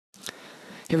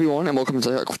Hey everyone, and welcome to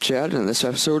Tech with Chad. In this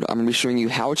episode, I'm going to be showing you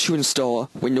how to install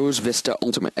Windows Vista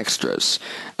Ultimate Extras.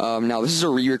 Now, this is a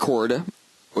re-record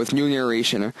with new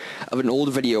narration of an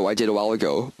old video I did a while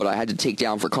ago, but I had to take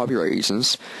down for copyright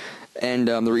reasons. And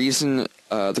the reason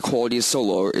the quality is so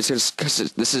low is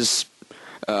because this is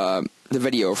the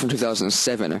video from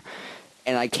 2007,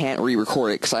 and I can't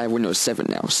re-record it because I have Windows 7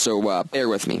 now, so bear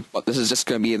with me. But this is just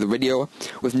going to be the video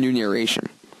with new narration.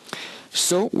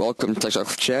 So, welcome to Tech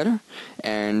with Chad,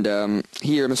 and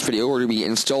here in this video we're going to be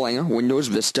installing Windows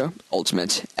Vista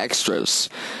Ultimate Extras.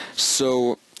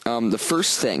 So, the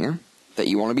first thing that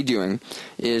you want to be doing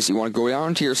is you want to go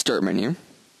down to your Start menu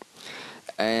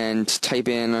and type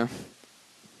in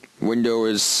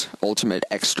Windows Ultimate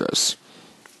Extras.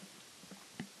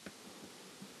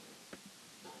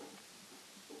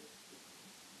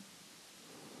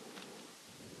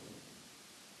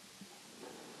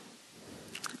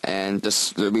 And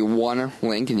there'll be one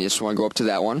link, and you just want to go up to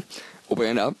that one, open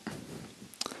it up,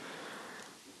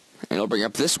 and it'll bring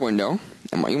up this window.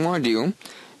 And what you want to do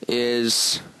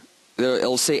is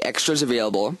it'll say Extras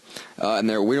available, and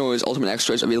there Windows Ultimate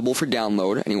Extras available for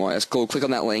download. And you want to go click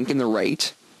on that link in the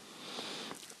right.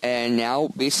 And now,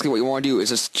 basically, what you want to do is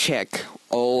just check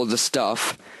all the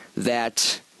stuff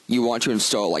that you want to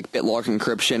install, like BitLock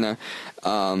encryption,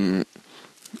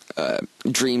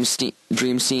 Dream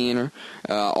Scene,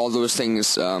 all those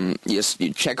things.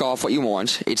 You check off what you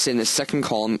want. It's in the second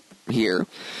column here,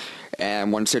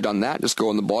 and once you're done that, just go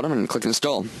on the bottom and click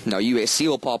install. Now UAC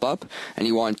will pop up, and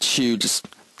you want to just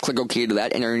click OK to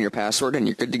that, enter in your password, and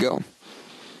you're good to go.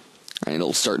 And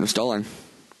it'll start installing.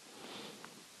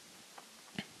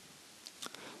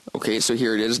 Okay, so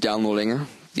here it is downloading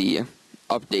the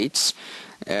updates,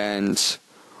 and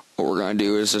what we're going to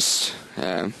do is just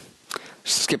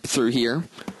skip through here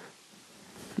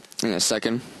in a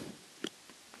second.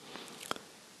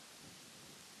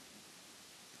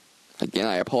 Again,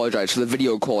 I apologize for the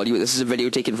video quality, but this is a video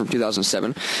taken from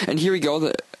 2007. And here we go.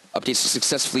 The updates are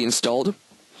successfully installed,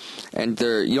 and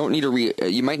you don't need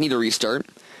you might need a restart,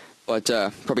 but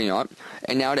probably not.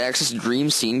 And now to access Dream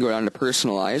Scene, go down to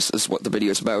Personalize. This is what the video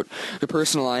is about. To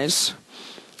Personalize,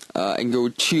 and go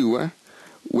to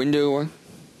Window,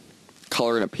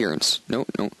 Color, and Appearance. No.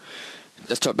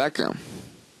 Desktop background.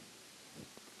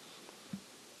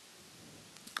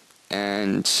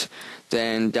 And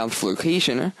then down for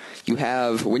location, you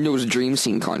have Windows Dream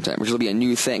Scene content, which will be a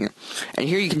new thing. And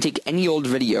here you can take any old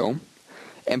video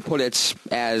and put it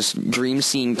as Dream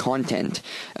Scene content.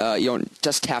 You don't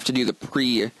just have to do the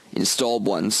pre-installed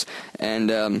ones.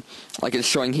 And like it's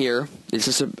showing here, it's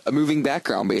just a moving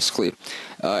background, basically.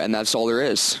 And that's all there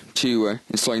is to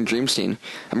installing Dream Scene.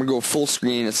 I'm going to go full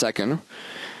screen in a second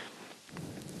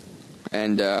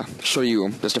and show you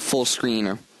just a full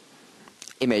screen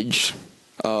image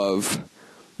of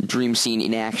Dream Scene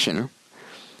in action.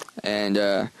 And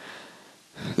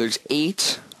there's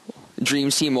 8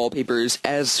 Dream Scene wallpapers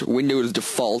as Windows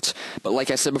default, but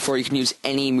like I said before, you can use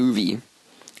any movie.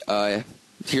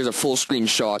 Here's a full screen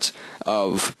shot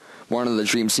of one of the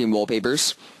Dream Scene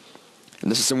wallpapers. And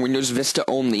this is in Windows Vista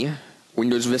only,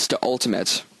 Windows Vista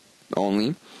Ultimate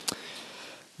only,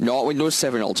 not Windows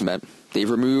 7 Ultimate. They've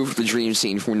removed the Dream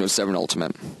Scene from Windows 7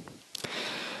 Ultimate.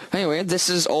 Anyway, this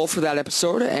is all for that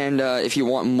episode, and if you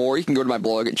want more, you can go to my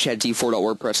blog at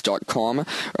chadt4.wordpress.com,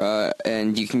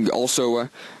 and you can also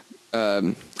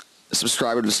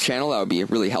subscribe to this channel. That would be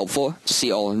really helpful to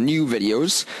see all new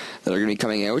videos that are going to be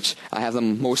coming out. I have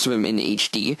most of them in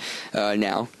HD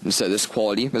now, instead of this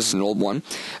quality. This is an old one.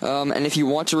 And if you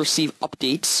want to receive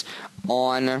updates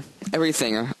on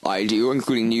everything I do,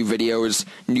 including new videos,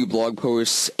 new blog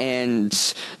posts, and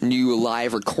new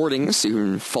live recordings, you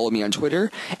can follow me on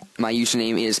Twitter. My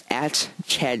username is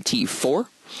 @ChadT4.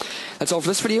 That's all for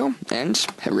this video, and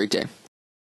have a great day.